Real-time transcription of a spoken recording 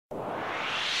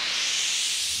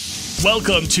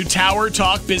Welcome to Tower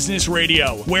Talk Business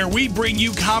Radio, where we bring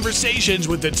you conversations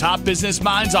with the top business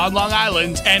minds on Long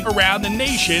Island and around the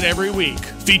nation every week.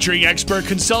 Featuring expert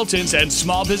consultants and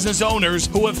small business owners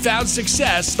who have found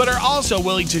success but are also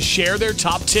willing to share their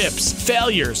top tips,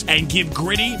 failures, and give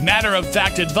gritty,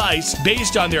 matter-of-fact advice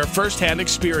based on their firsthand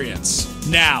experience.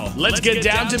 Now, let's get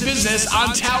down to business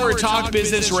on Tower Talk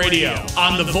Business Radio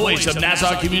on the voice of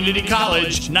Nassau Community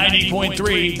College,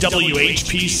 90.3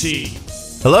 WHPC.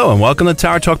 Hello and welcome to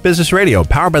Tower Talk Business Radio,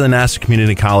 powered by the Nassau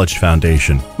Community College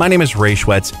Foundation. My name is Ray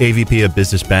Schwetz, AVP of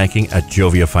Business Banking at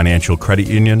Jovia Financial Credit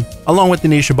Union, along with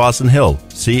Donyshia Boston-Hill,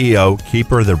 CEO,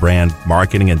 keeper of the brand,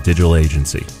 marketing and digital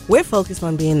agency. We're focused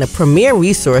on being the premier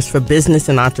resource for business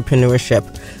and entrepreneurship.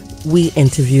 We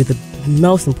interview the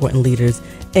most important leaders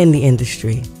in the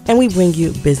industry, and we bring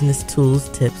you business tools,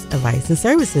 tips, advice, and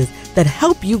services that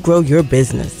help you grow your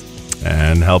business.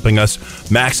 And helping us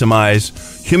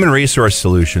maximize human resource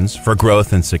solutions for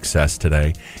growth and success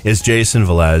today is Jason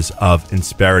Velez of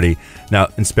Insperity. Now,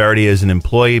 Insperity is an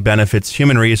employee benefits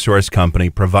human resource company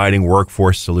providing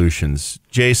workforce solutions.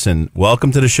 Jason,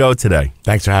 welcome to the show today.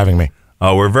 Thanks for having me.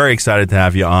 We're very excited to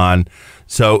have you on.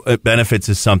 So benefits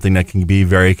is something that can be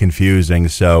very confusing.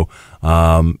 So,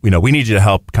 we need you to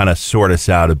help kind of sort us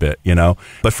out a bit,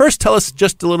 But first, tell us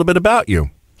just a little bit about you.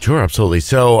 Sure, absolutely.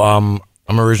 So I'm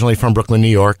originally from Brooklyn, New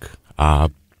York.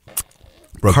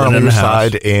 Currently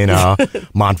reside in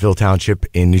Montville Township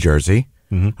in New Jersey.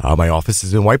 Mm-hmm. My office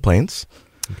is in White Plains.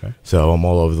 Okay. So I'm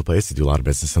all over the place. I do a lot of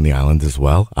business on the island as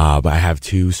well. I have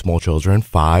two small children,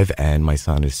 5, and my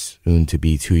son is soon to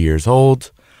be 2 years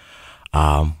old.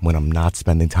 When I'm not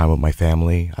spending time with my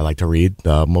family, I like to read.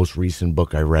 The most recent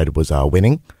book I read was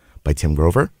Winning by Tim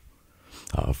Grover,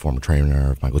 former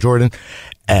trainer of Michael Jordan.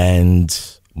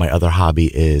 And my other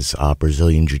hobby is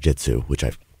Brazilian Jiu-Jitsu, which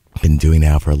I've been doing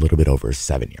now for a little bit over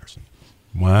 7 years.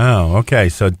 Wow. Okay.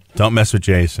 So don't mess with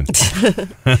Jason.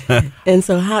 And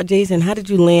so Jason, how did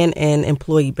you land in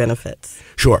employee benefits?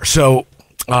 Sure. So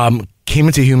came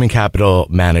into human capital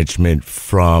management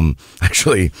from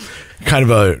actually kind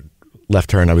of a left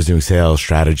turn. I was doing sales,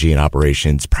 strategy, and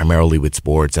operations, primarily with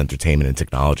sports, entertainment, and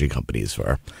technology companies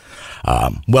for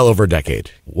well over a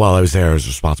decade. While I was there, I was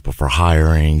responsible for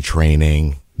hiring,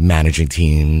 training, managing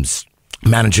teams,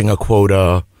 managing a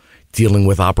quota, dealing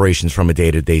with operations from a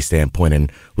day-to-day standpoint,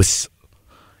 and was,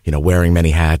 wearing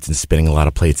many hats and spinning a lot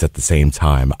of plates at the same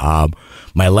time.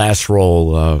 My last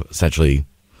role, essentially,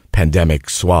 pandemic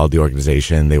swallowed the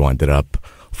organization. They ended up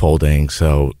folding,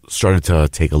 so started to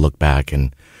take a look back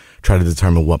and try to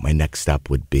determine what my next step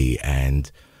would be.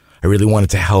 And I really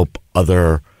wanted to help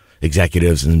other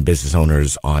executives and business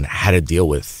owners on how to deal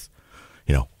with,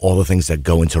 all the things that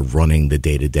go into running the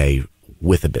day-to-day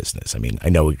with a business. I mean, I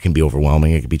know it can be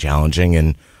overwhelming, it can be challenging,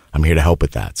 and I'm here to help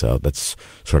with that. So that's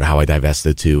sort of how I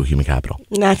divested to human capital.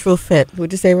 Natural fit,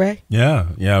 would you say, Ray? Yeah,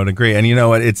 I would agree. And you know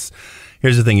what?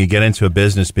 Here's the thing. You get into a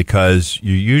business because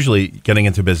you're usually getting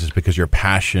into business because you're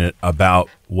passionate about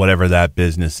whatever that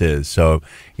business is. So,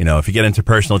 if you get into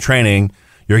personal training,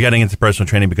 you're getting into personal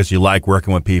training because you like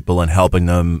working with people and helping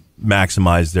them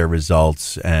maximize their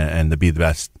results and to be the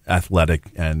best athletic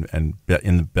and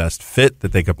in the best fit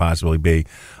that they could possibly be.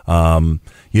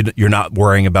 You're not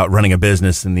worrying about running a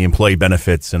business and the employee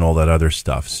benefits and all that other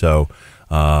stuff. So,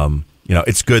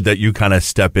 it's good that you kind of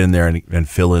step in there and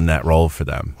fill in that role for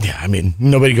them. Yeah, I mean,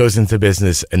 nobody goes into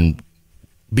business and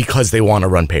because they want to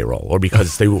run payroll or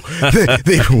because they want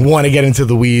to get into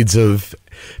the weeds of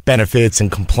benefits and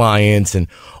compliance and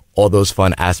all those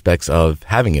fun aspects of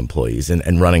having employees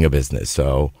and running a business.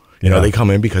 So, they come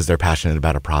in because they're passionate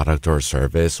about a product or a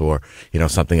service or,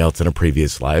 something else in a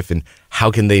previous life. And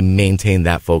how can they maintain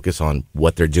that focus on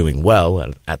what they're doing well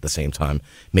and at the same time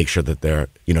make sure that they're,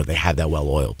 they have that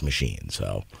well-oiled machine.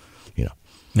 So,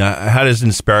 Now, how does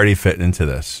Insperity fit into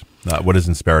this? What does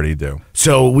Insperity do?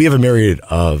 So we have a myriad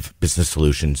of business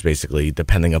solutions, basically,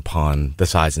 depending upon the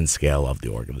size and scale of the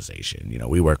organization.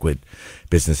 We work with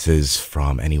businesses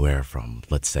from anywhere from,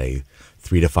 let's say,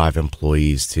 3 to 5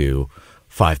 employees to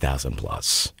 5,000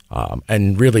 plus.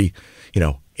 And really,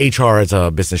 HR as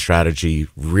a business strategy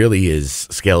really is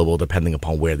scalable depending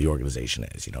upon where the organization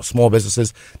is. Small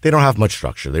businesses, they don't have much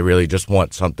structure. They really just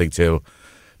want something to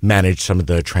manage some of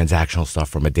the transactional stuff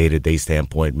from a day-to-day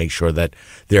standpoint, make sure that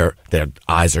their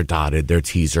I's are dotted, their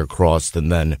T's are crossed,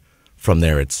 and then from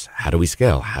there it's how do we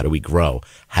scale? How do we grow?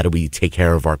 How do we take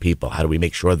care of our people? How do we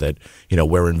make sure that,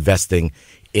 we're investing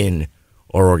in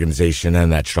our organization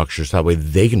and that structure so that way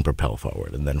they can propel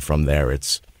forward? And then from there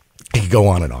it can go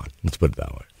on and on. Let's put it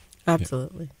that way.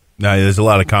 Absolutely. Now, there's a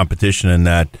lot of competition in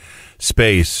that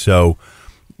space. So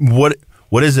what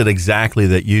what is it exactly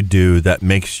that you do that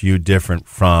makes you different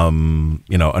from,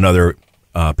 another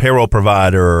payroll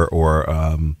provider or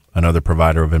another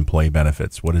provider of employee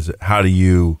benefits? What is it? How do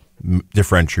you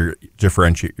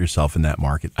differentiate yourself in that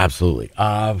market? Absolutely.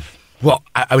 Well,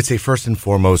 I would say first and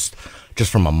foremost, just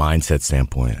from a mindset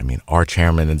standpoint, I mean, our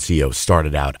chairman and CEO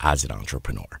started out as an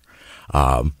entrepreneur.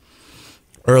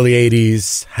 Early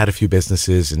 80s, had a few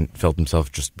businesses and felt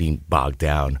himself just being bogged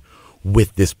down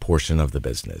with this portion of the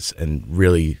business and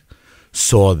really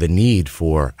saw the need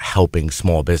for helping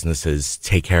small businesses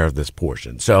take care of this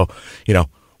portion. So,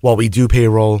 while we do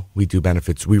payroll, we do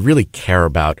benefits, we really care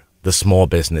about the small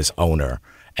business owner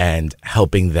and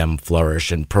helping them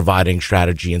flourish and providing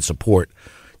strategy and support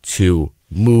to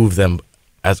move them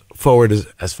as forward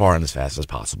as far and as fast as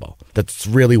possible. That's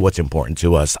really what's important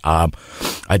to us.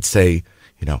 I'd say,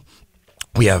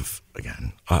 we have,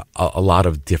 again, a lot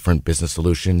of different business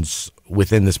solutions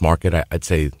within this market. I'd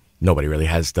say nobody really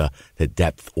has the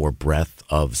depth or breadth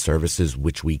of services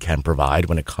which we can provide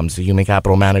when it comes to human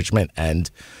capital management.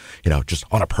 And, just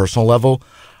on a personal level,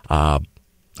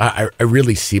 I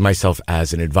really see myself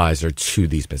as an advisor to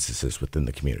these businesses within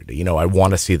the community. I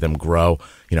want to see them grow,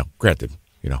 granted,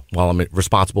 while I'm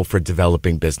responsible for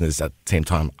developing business at the same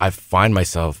time, I find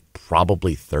myself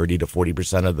probably 30 to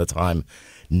 40% of the time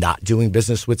not doing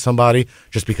business with somebody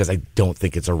just because I don't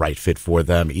think it's a right fit for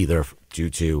them, either due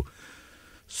to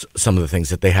some of the things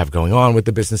that they have going on with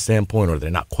the business standpoint, or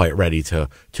they're not quite ready to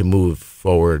move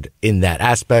forward in that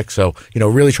aspect. So,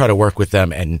 really try to work with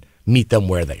them and meet them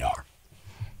where they are.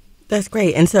 That's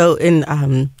great. And so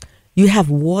you have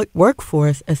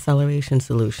workforce acceleration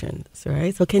solutions,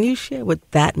 right? So can you share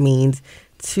what that means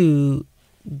to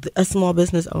a small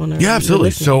business owner? Yeah,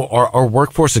 absolutely. So our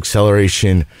workforce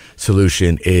acceleration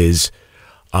solution is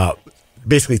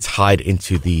basically tied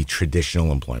into the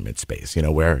traditional employment space,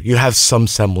 where you have some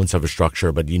semblance of a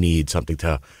structure, but you need something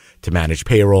to manage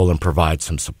payroll and provide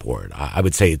some support. I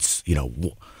would say it's,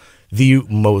 the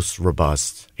most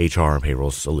robust HR and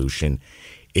payroll solution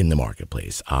in the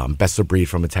marketplace. Best of breed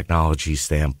from a technology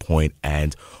standpoint,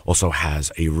 and also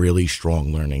has a really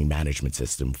strong learning management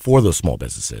system for those small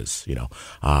businesses.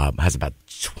 Has about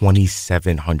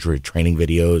 2,700 training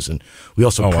videos, and we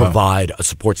also provide a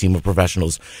support team of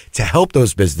professionals to help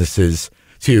those businesses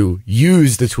to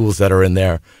use the tools that are in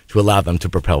there to allow them to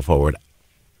propel forward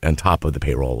on top of the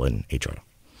payroll and HR.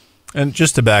 And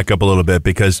just to back up a little bit,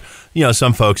 because,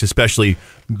 some folks, especially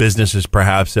businesses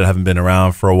perhaps that haven't been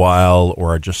around for a while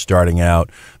or are just starting out,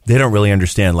 they don't really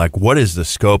understand, what is the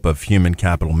scope of human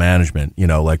capital management,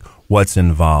 what's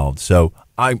involved. So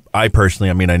I personally,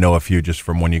 I know a few just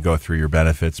from when you go through your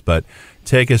benefits, but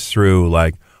take us through,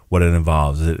 what it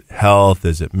involves. Is it health?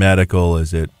 Is it medical?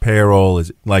 Is it payroll? Is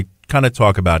it, kind of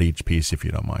talk about each piece if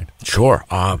you don't mind. Sure.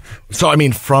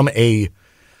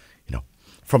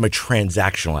 From a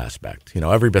transactional aspect,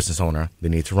 every business owner, they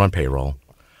need to run payroll.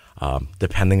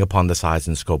 Depending upon the size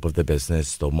and scope of the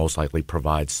business, they'll most likely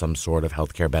provide some sort of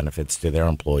healthcare benefits to their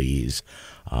employees,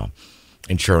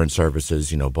 insurance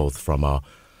services, both from a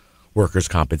workers'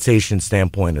 compensation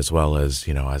standpoint as well as,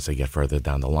 as they get further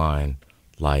down the line,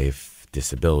 life,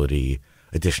 disability,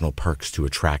 additional perks to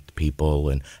attract people.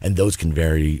 And those can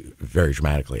vary very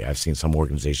dramatically. I've seen some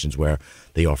organizations where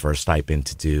they offer a stipend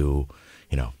to do,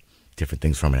 different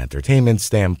things from an entertainment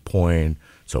standpoint,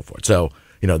 so forth. So,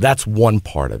 that's one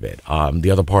part of it. The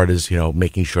other part is,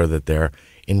 making sure that they're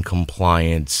in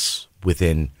compliance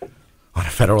on a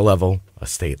federal level, a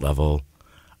state level,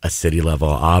 a city level.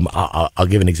 I'll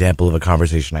give an example of a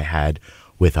conversation I had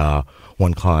with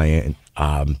one client.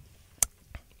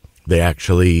 They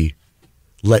actually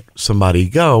let somebody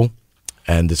go,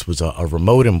 and this was a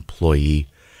remote employee,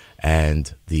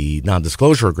 and the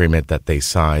non-disclosure agreement that they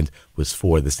signed was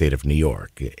for the state of New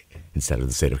York instead of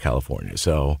the state of California.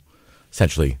 So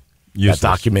essentially, useless. That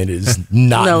document is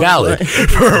not valid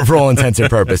for all intents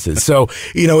and purposes. So,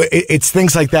 it's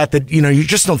things like that you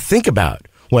just don't think about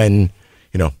when,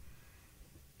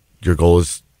 your goal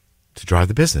is to drive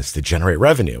the business, to generate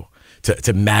revenue,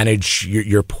 to manage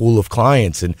your pool of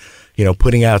clients and,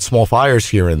 putting out small fires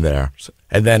here and there.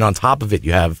 And then on top of it,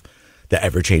 you have the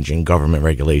ever-changing government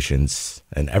regulations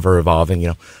and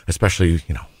ever-evolving, especially,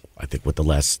 I think what the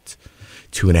last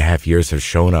 2.5 years have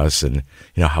shown us and,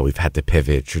 how we've had to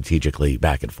pivot strategically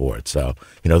back and forth. So,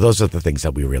 those are the things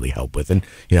that we really help with. And,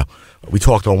 we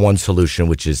talked on one solution,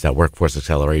 which is that workforce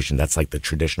acceleration. That's like the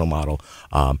traditional model.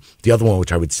 The other one,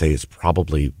 which I would say is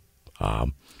probably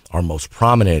our most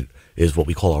prominent, is what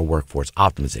we call our workforce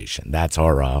optimization. That's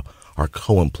our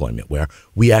co-employment, where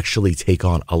we actually take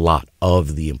on a lot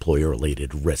of the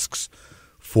employer-related risks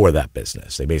for that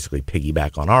business. They basically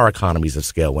piggyback on our economies of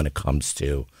scale when it comes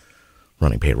to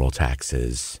running payroll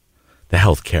taxes, the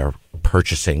healthcare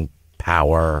purchasing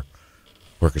power,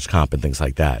 workers' comp, and things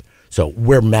like that. So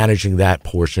we're managing that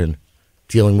portion,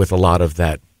 dealing with a lot of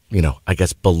that, I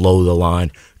guess below the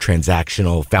line,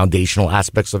 transactional, foundational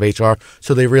aspects of HR.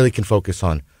 So they really can focus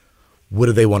on what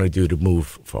do they want to do to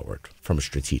move forward from a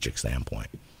strategic standpoint.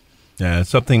 Yeah,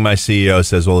 it's something my CEO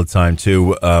says all the time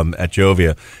too. At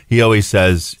Jovia, he always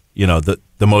says, the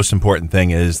most important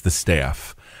thing is the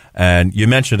staff. And you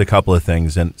mentioned a couple of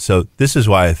things, and so this is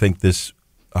why I think this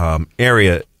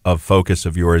area of focus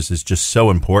of yours is just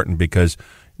so important, because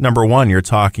number one, you're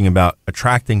talking about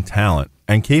attracting talent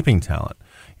and keeping talent.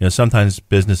 Sometimes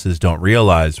businesses don't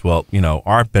realize,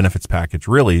 our benefits package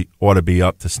really ought to be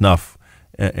up to snuff,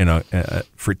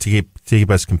 to keep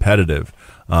us competitive.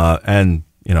 And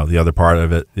the other part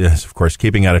of it is, of course,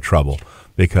 keeping out of trouble,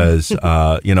 because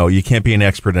you can't be an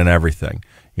expert in everything.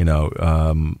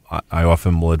 I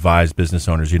often will advise business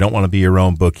owners, you don't want to be your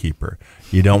own bookkeeper.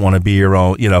 You don't want to be your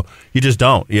own, you just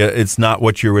don't. It's not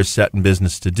what you were set in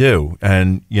business to do.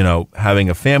 And, having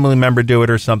a family member do it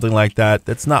or something like that,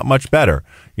 that's not much better,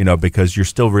 because you're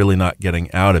still really not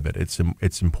getting out of it.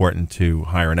 It's important to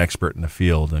hire an expert in the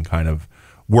field and kind of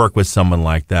work with someone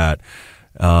like that.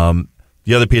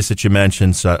 The other piece that you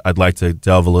mentioned, so I'd like to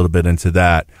delve a little bit into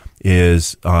that,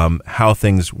 is how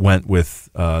things went with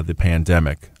the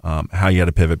pandemic, how you had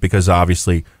to pivot, because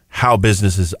obviously how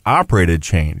businesses operated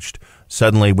changed.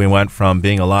 Suddenly we went from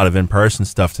being a lot of in-person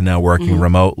stuff to now working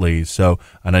remotely. So,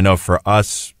 and I know for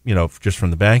us, just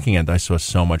from the banking end, I saw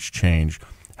so much change.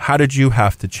 How did you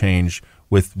have to change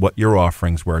with what your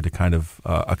offerings were to kind of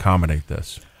accommodate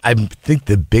this? I think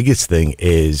the biggest thing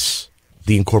is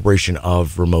the incorporation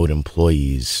of remote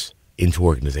employees into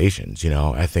organizations.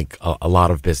 I think a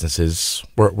lot of businesses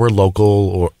were local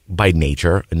or by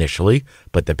nature initially,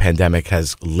 but the pandemic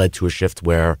has led to a shift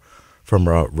where, from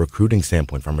a recruiting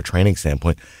standpoint, from a training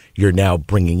standpoint, you're now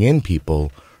bringing in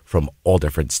people from all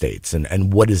different states.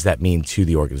 And what does that mean to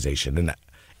the organization? And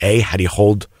A, how do you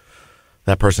hold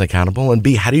that person accountable? And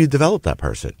B, how do you develop that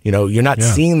person? You're not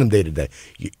seeing them day to day.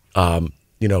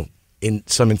 In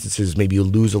some instances, maybe you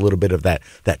lose a little bit of that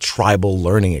tribal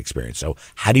learning experience. So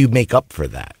how do you make up for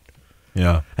that?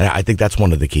 Yeah. And I think that's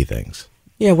one of the key things.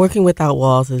 Yeah, working without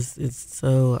walls is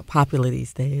so popular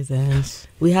these days, and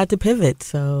we had to pivot.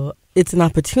 So it's an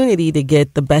opportunity to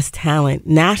get the best talent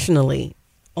nationally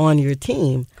on your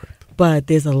team. Correct. But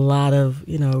there's a lot of,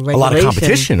 regulation. A lot of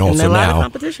competition also now. A lot of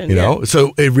competition,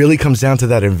 So it really comes down to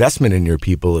that investment in your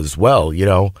people as well.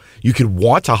 You could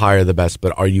want to hire the best,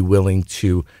 but are you willing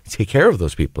to take care of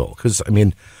those people? Because,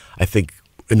 I think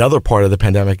another part of the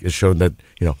pandemic has shown that,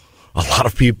 a lot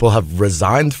of people have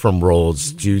resigned from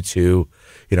roles due to,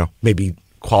 maybe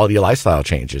quality of lifestyle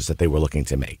changes that they were looking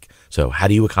to make. So how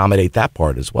do you accommodate that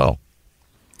part as well?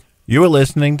 You are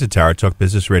listening to Tara Talk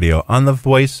Business Radio on the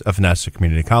voice of Nassau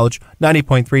Community College,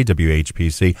 90.3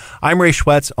 WHPC. I'm Ray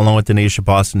Schwetz, along with Donyshia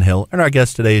Boston-Hill, and our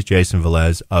guest today is Jason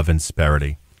Velez of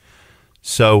Insperity.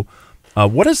 So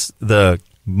what is the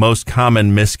most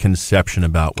common misconception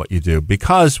about what you do?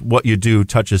 Because what you do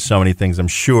touches so many things, I'm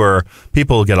sure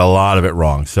people get a lot of it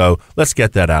wrong. So let's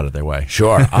get that out of their way.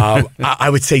 Sure. I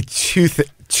would say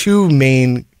two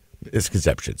main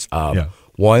misconceptions.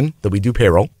 One, that we do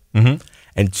payroll. Mm-hmm.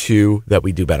 And two, that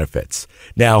we do benefits.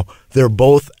 Now, they're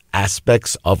both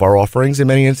aspects of our offerings in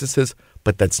many instances,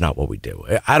 but that's not what we do.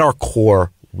 At our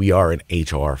core, we are an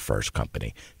HR-first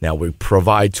company. Now, we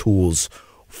provide tools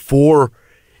for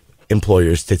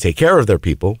employers to take care of their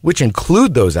people, which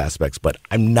include those aspects, but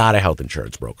I'm not a health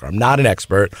insurance broker. I'm not an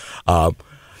expert. I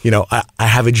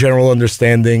have a general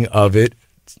understanding of it.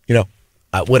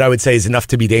 What I would say is enough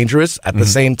to be dangerous. At the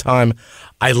same time,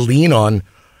 I lean on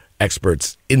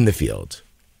experts in the field,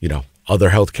 other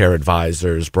healthcare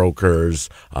advisors, brokers,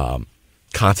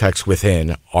 contacts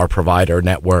within our provider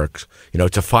networks,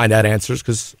 to find out answers.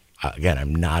 Because again,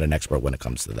 I'm not an expert when it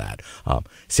comes to that.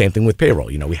 Same thing with payroll.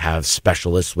 We have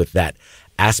specialists with that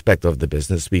aspect of the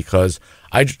business, because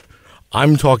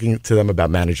I'm talking to them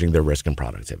about managing their risk and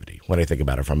productivity when I think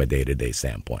about it from a day-to-day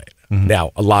standpoint. Mm-hmm.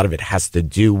 Now, a lot of it has to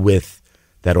do with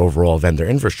that overall vendor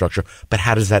infrastructure, but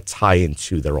how does that tie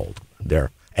into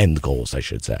their end goals, I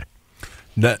should say.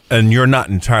 And you're not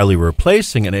entirely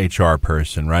replacing an HR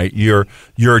person, right? You're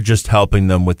just helping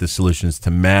them with the solutions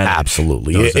to manage.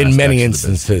 Absolutely. In many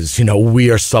instances,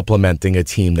 we are supplementing a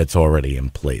team that's already in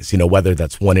place, whether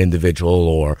that's one individual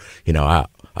or,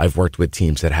 I've worked with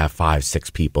teams that have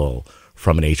 5-6 people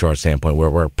from an HR standpoint where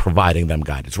we're providing them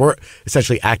guidance. We're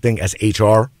essentially acting as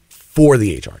HR for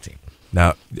the HR team.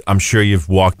 Now, I'm sure you've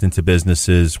walked into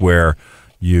businesses where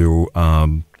you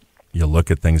look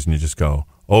at things and you just go,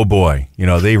 oh boy,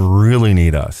 they really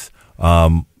need us.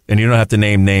 And you don't have to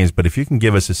name names, but if you can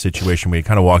give us a situation where you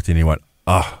kind of walked in and you went,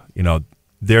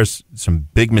 there's some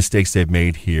big mistakes they've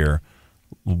made here.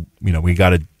 We got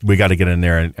to get in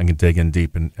there and dig in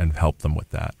deep and help them with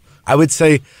that. I would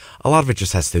say a lot of it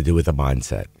just has to do with the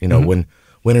mindset.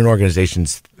 When an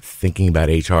organization's thinking about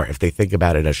HR, if they think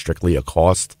about it as strictly a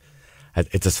cost,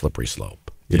 it's a slippery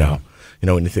slope. You know,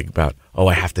 when you think about,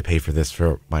 I have to pay for this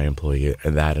for my employee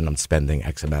and that, and I'm spending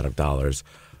X amount of dollars.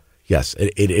 Yes,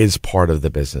 it is part of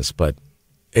the business, but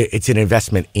it's an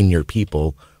investment in your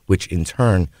people, which in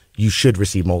turn you should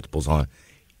receive multiples on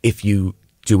if you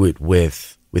do it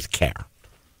with care.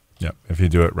 Yeah, if you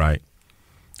do it right.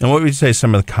 And what would you say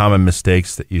some of the common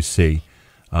mistakes that you see?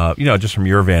 Just from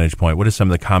your vantage point, what are some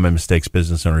of the common mistakes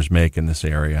business owners make in this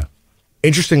area?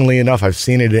 Interestingly enough, I've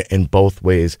seen it in both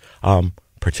ways.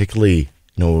 Particularly,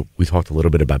 we talked a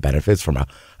little bit about benefits from a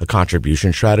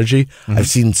contribution strategy. Mm-hmm. I've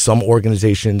seen some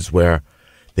organizations where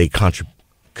they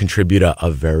contribute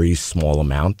a very small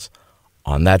amount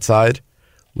on that side,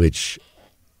 which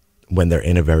when they're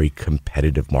in a very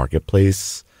competitive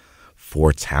marketplace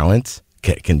for talent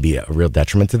can be a real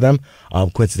detriment to them.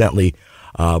 Coincidentally,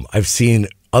 I've seen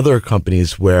other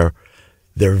companies where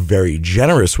they're very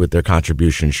generous with their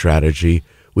contribution strategy,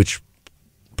 which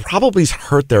probably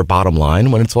hurt their bottom line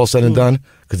when it's all said and done,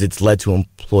 because it's led to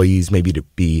employees maybe to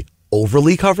be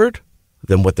overly covered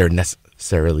than what their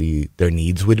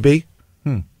needs would be.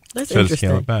 That's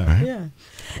interesting. Yeah.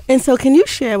 And so can you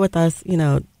share with us,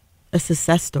 a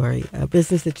success story, a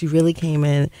business that you really came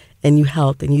in and you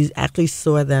helped and you actually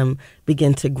saw them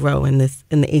begin to grow in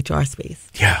the HR space?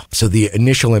 Yeah. So the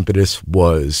initial impetus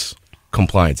was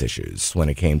compliance issues when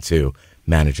it came to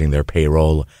managing their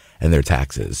payroll and their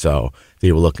taxes. So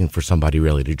they were looking for somebody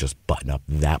really to just button up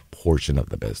that portion of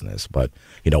the business. But,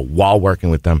 while working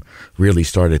with them, really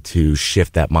started to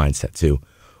shift that mindset to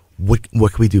what can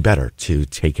we do better to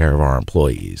take care of our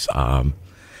employees?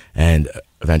 And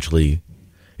eventually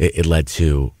it led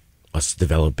to us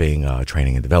developing a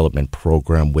training and development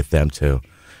program with them to,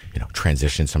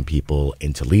 transition some people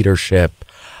into leadership.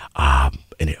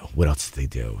 And what else did they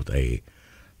do?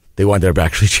 They wound up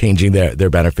actually changing their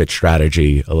benefit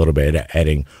strategy a little bit,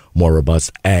 adding more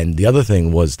robust. And the other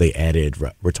thing was they added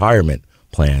retirement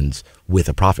plans with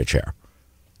a profit share.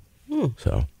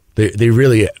 So they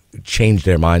really changed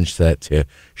their mindset to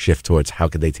shift towards how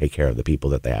could they take care of the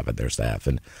people that they have at their staff.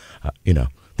 And,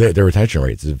 their retention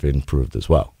rates have improved as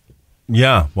well.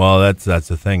 Yeah, well, that's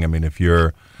the thing. I mean, if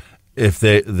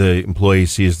the employee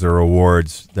sees the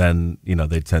rewards, then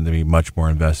they tend to be much more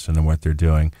invested in what they're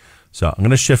doing. So I'm going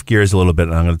to shift gears a little bit,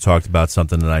 and I'm going to talk about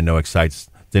something that I know excites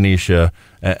Donyshia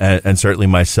and certainly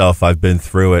myself. I've been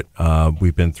through it.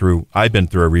 I've been through a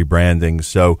rebranding.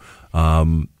 So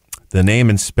the name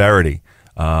Insperity,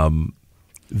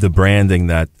 the branding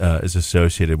that is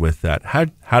associated with that.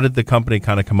 How did the company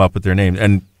kind of come up with their name?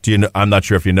 And I'm not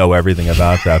sure if you know everything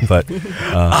about that, but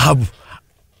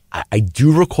I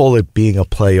do recall it being a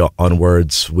play on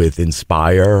words with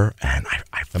inspire, and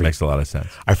that makes a lot of sense.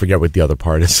 I forget what the other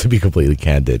part is, to be completely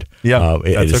candid. Yeah,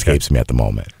 it escapes me at the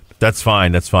moment. That's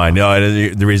fine. No,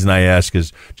 the reason I ask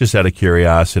is just out of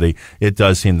curiosity. It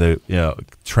does seem to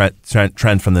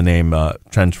trend from the name,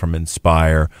 trend from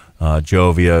inspire.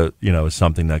 Jovia, is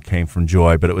something that came from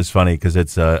joy, but it was funny because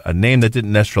it's a name that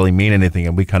didn't necessarily mean anything,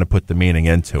 and we kind of put the meaning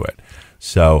into it.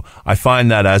 So I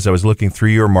find that as I was looking through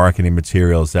your marketing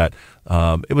materials that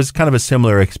it was kind of a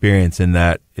similar experience in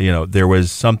that, there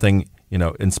was something,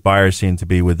 Inspire seemed to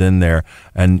be within there.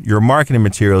 And your marketing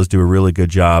materials do a really good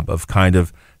job of kind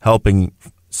of helping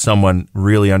someone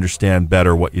really understand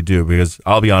better what you do. Because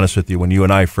I'll be honest with you, when you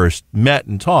and I first met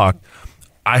and talked,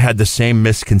 I had the same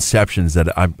misconceptions that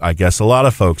I guess a lot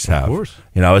of folks have. Of course.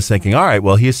 I was thinking, all right,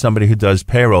 well, he's somebody who does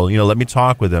payroll. Let me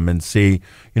talk with him and see,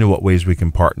 what ways we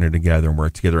can partner together and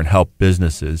work together and help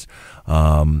businesses.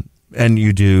 And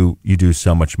you do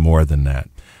so much more than that.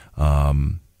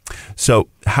 So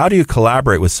how do you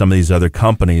collaborate with some of these other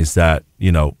companies that,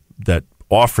 that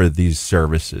offer these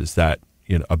services that,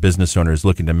 a business owner is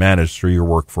looking to manage through your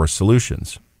workforce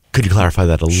solutions? Could you clarify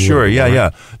that a little? Sure.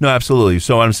 Yeah. No, absolutely.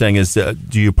 So what I'm saying is,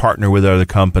 do you partner with other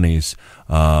companies,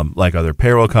 like other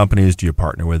payroll companies? Do you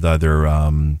partner with other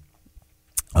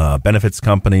benefits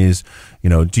companies?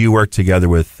 Do you work together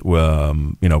with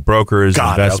brokers,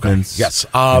 investments? Okay. Yes.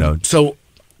 So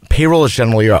payroll is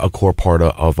generally a core part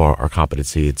of our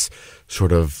competency. It's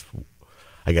sort of,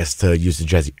 I guess, to use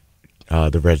the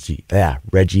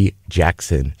Reggie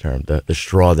Jackson term, the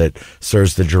straw that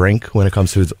serves the drink when it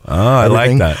comes to I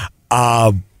like that.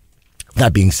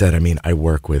 That being said, I mean, I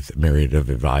work with a myriad of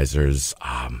advisors,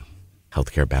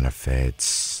 healthcare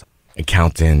benefits,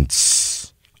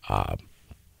 accountants,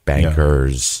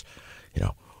 bankers,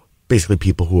 basically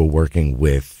people who are working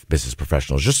with business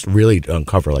professionals, just really to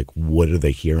uncover like what are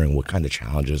they hearing, what kind of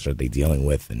challenges are they dealing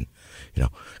with, and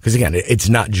because again, it's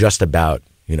not just about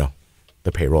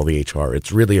the payroll, the HR.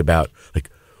 It's really about like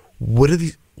what are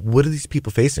these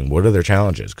people facing? What are their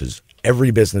challenges? Because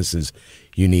every business is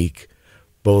unique,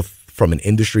 both from an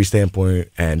industry standpoint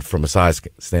and from a size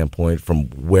standpoint, from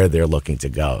where they're looking to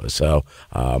go. So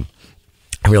I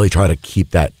really try to keep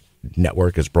that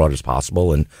network as broad as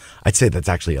possible, and I'd say that's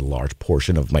actually a large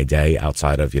portion of my day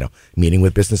outside of meeting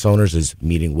with business owners, is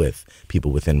meeting with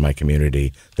people within my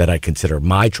community that I consider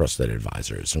my trusted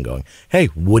advisors and going, hey,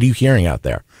 what are you hearing out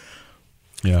there?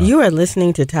 Yeah. You are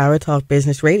listening to Tower Talk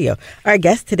Business Radio. Our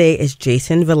guest today is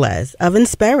Jason Velez of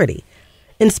Insperity.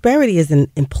 Insperity is an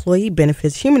employee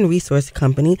benefits human resource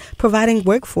company providing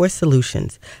workforce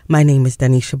solutions. My name is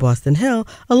Donyshia Boston-Hill,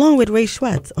 along with Ray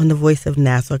Schwetz on the voice of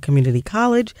Nassau Community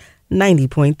College,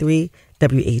 90.3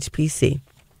 WHPC.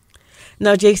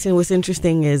 Now, Jason, what's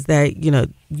interesting is that,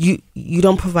 you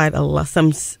don't provide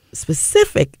some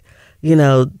specific,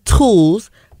 tools,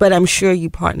 but I'm sure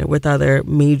you partner with other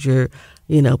major,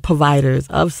 providers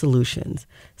of solutions.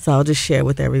 So I'll just share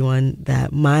with everyone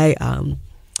that my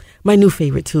new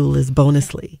favorite tool is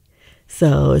Bonusly.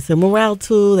 So it's a morale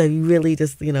tool that you really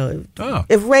just,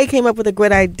 if Ray came up with a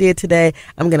great idea today,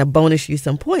 I'm going to bonus you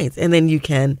some points. And then you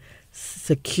can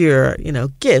secure,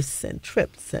 gifts and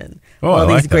trips and all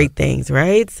these great things,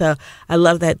 right? So I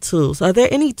love that tool. So are there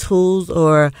any tools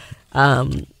or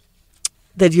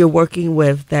that you're working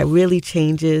with that really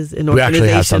changes in organizations? We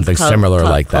actually have something similar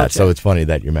like that. Culture. So it's funny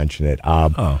that you mention it.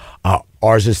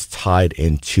 Ours is tied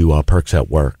into Perks at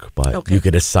Work, but you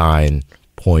could assign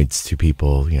points to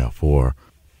people, for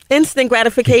instant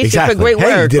gratification for great work.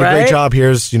 Hey, you did a great job.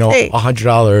 Here's,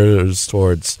 $100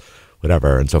 towards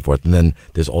whatever and so forth. And then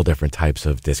there's all different types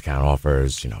of discount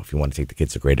offers. If you want to take the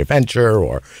kids to Great Adventure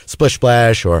or Splish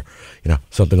Splash or,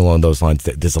 something along those lines,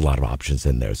 there's a lot of options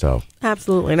in there. So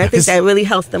absolutely. And I think that really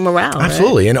helps them around.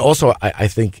 Absolutely. Right? And also I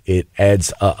think it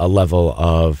adds a level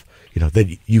of,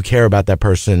 that you care about that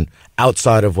person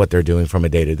outside of what they're doing from a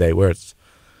day to day, where it's,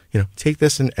 take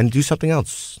this and do something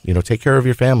else, take care of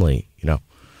your family,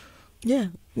 Yeah.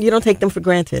 You don't take them for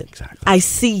granted. Exactly. I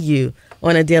see you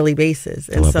on a daily basis.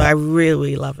 And so I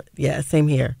really love it. Yeah, same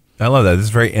here. I love that. This is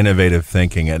very innovative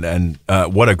thinking, and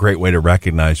what a great way to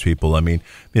recognize people. I mean,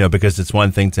 because it's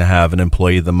one thing to have an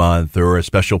employee of the month or a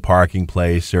special parking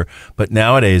place, but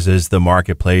nowadays as the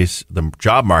marketplace, the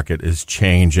job market is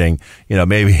changing,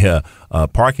 maybe a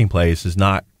parking place is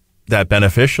not that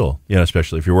beneficial,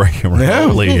 especially if you're working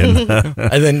remotely. And then,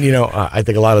 I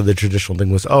think a lot of the traditional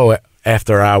thing was,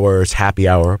 after hours, happy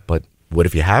hour. But what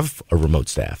if you have a remote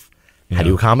staff? How do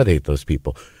you accommodate those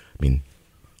people? I mean,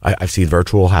 I've seen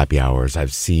virtual happy hours.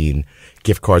 I've seen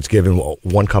gift cards given.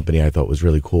 One company I thought was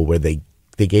really cool where they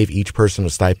gave each person a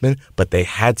stipend, but they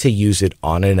had to use it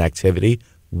on an activity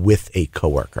with a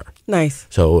coworker. Nice.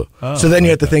 So then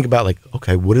you have to think about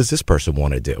okay, what does this person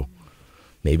want to do?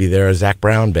 Maybe they're a Zach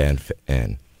Brown band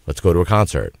and let's go to a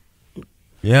concert.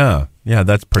 Yeah,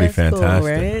 that's pretty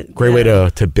fantastic. Cool, right? Great way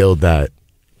to build that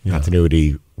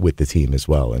continuity with the team as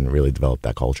well and really develop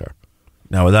that culture.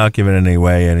 Now, without giving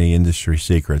away any industry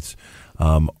secrets,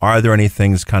 are there any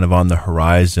things kind of on the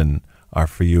horizon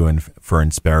for you and for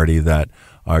Insperity that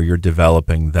you're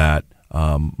developing that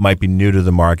might be new to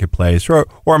the marketplace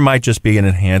or might just be an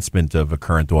enhancement of a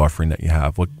current offering that you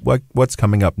have? What's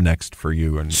coming up next for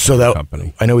you and the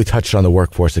company? I know we touched on the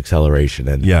workforce acceleration,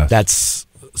 and that's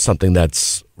something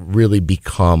that's really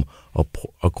become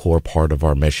a core part of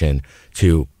our mission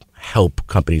to help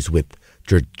companies with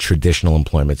traditional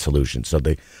employment solutions. So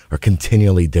they are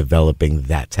continually developing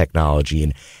that technology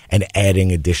and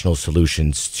adding additional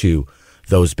solutions to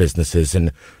those businesses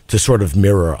and to sort of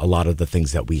mirror a lot of the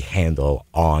things that we handle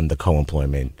on the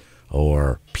co-employment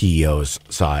or PEO's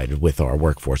side with our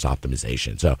workforce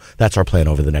optimization. So that's our plan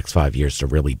over the next 5 years to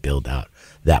really build out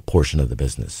that portion of the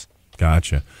business.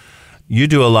 Gotcha. You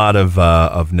do a lot of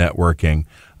networking.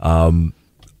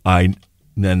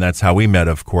 And that's how we met,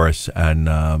 of course. And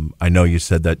I know you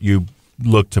said that you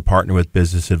look to partner with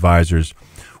business advisors.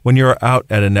 When you're out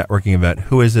at a networking event,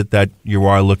 who is it that you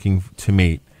are looking to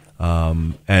meet?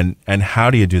 And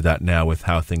how do you do that now with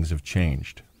how things have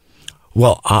changed?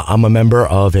 Well, I'm a member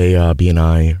of a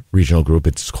BNI regional group.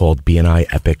 It's called BNI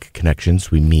Epic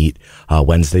Connections. We meet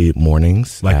Wednesday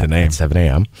mornings the name. At 7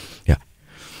 a.m. Yeah.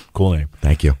 Cool name.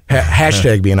 Thank you.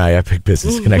 Hashtag BNI Epic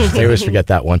Business Connections. I always forget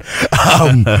that one.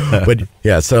 But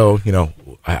yeah, so,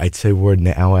 I'd say we're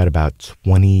now at about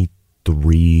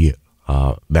 23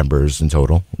 members in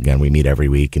total. Again, we meet every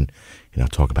week and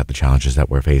talk about the challenges that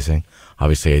we're facing.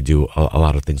 Obviously, I do a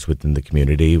lot of things within the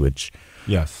community, which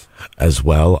yes, as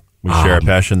well. We share a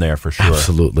passion there for sure.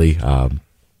 Absolutely.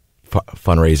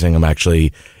 Fundraising. I'm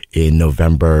actually in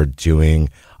November doing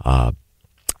a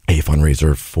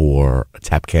fundraiser for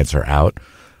Tap Cancer Out.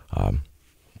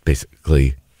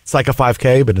 Basically, it's like a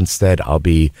 5K, but instead I'll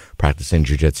be practicing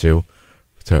jiu-jitsu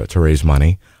to raise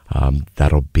money.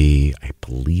 That'll be, I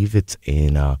believe it's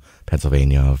in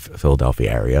Pennsylvania,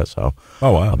 Philadelphia area. So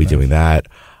I'll be doing that.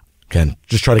 Again,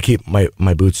 just try to keep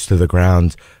my boots to the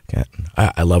ground. Again,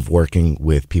 I love working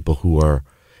with people who are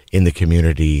in the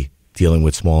community, dealing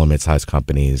with small and mid-sized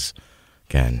companies.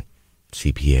 Again,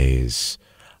 CPAs.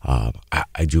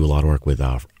 I do a lot of work with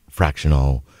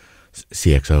fractional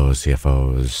CXOs,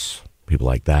 CFOs, people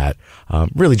like that.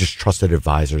 Really just trusted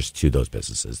advisors to those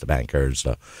businesses, the bankers,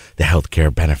 the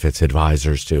healthcare benefits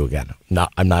advisors too. Again,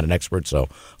 I'm not an expert, so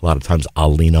a lot of times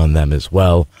I'll lean on them as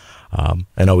well.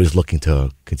 And always looking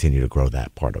to continue to grow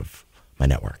that part of my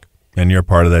network. And you're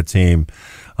part of that team.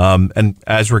 And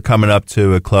as we're coming up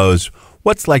to a close,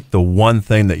 what's like the one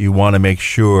thing that you want to make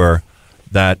sure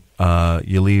that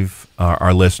you leave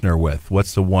our listener with?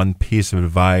 What's the one piece of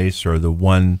advice or the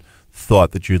one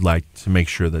thought that you'd like to make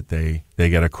sure that they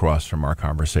get across from our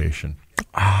conversation?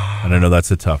 And I know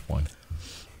that's a tough one.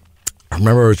 I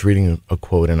remember I was reading a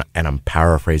quote, and I'm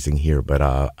paraphrasing here, but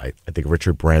I think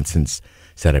Richard Branson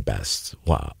said it best.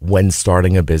 When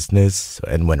starting a business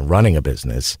and when running a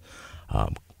business,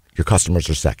 your customers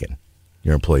are second,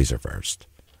 your employees are first.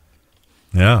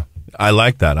 Yeah, I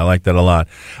like that. I like that a lot.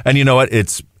 And you know what?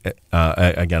 It's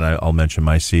again, I'll mention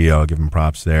my CEO. I'll give him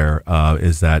props there.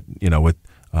 Is that with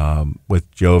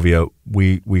Jovia,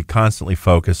 we constantly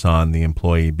focus on the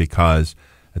employee, because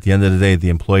at the end of the day, the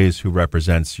employee is who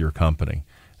represents your company.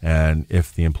 And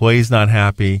if the employee's not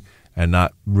happy and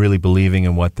not really believing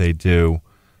in what they do,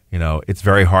 it's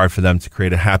very hard for them to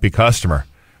create a happy customer,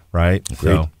 right?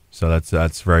 Agreed. So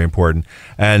that's very important.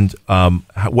 And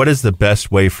what is the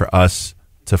best way for us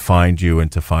to find you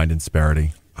and to find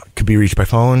Insperity? Could be reached by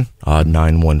phone,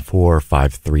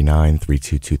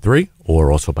 914-539-3223,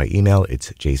 or also by email.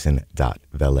 It's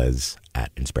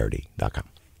jason.velez@insperity.com.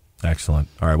 Excellent.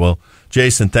 All right. Well,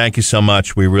 Jason, thank you so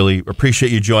much. We really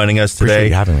appreciate you joining us today. Appreciate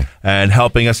you having me. And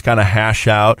helping us kind of hash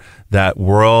out that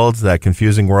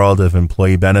confusing world of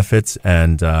employee benefits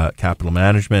and capital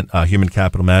management, human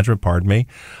capital management, pardon me.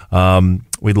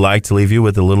 We'd like to leave you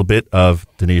with a little bit of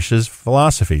Donyshia's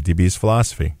philosophy, DB's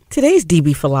philosophy. Today's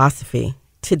DB philosophy: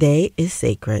 today is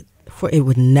sacred, for it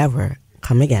would never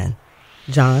come again.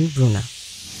 John Bruna.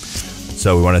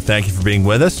 So we want to thank you for being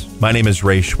with us. My name is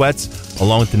Ray Schwetz,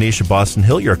 along with Donyshia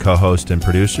Boston-Hill, your co-host and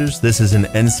producers. This is an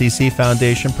NCC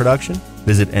Foundation production.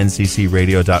 Visit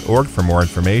nccradio.org for more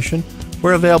information.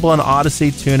 We're available on Odyssey,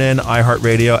 TuneIn,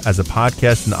 iHeartRadio, as a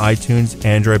podcast in iTunes,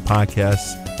 Android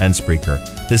Podcasts, and Spreaker.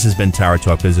 This has been Tower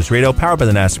Talk Business Radio, powered by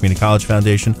the Nassau Community College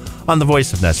Foundation, on the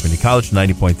voice of Nassau Community College,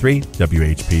 90.3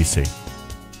 WHPC.